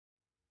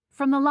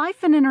From the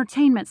life and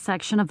entertainment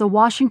section of the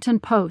Washington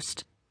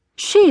Post.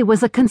 She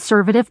was a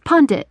conservative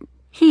pundit.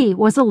 He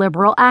was a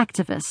liberal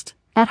activist.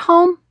 At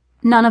home,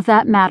 none of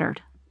that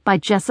mattered. By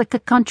Jessica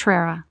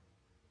Contrera.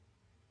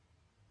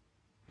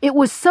 It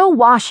was so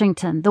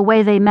Washington the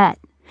way they met.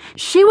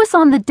 She was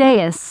on the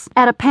dais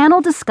at a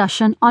panel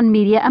discussion on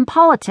media and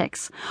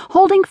politics,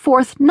 holding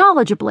forth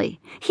knowledgeably.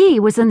 He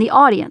was in the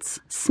audience,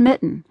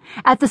 smitten.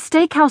 At the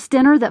steakhouse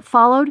dinner that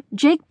followed,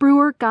 Jake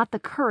Brewer got the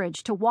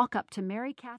courage to walk up to Mary Catherine.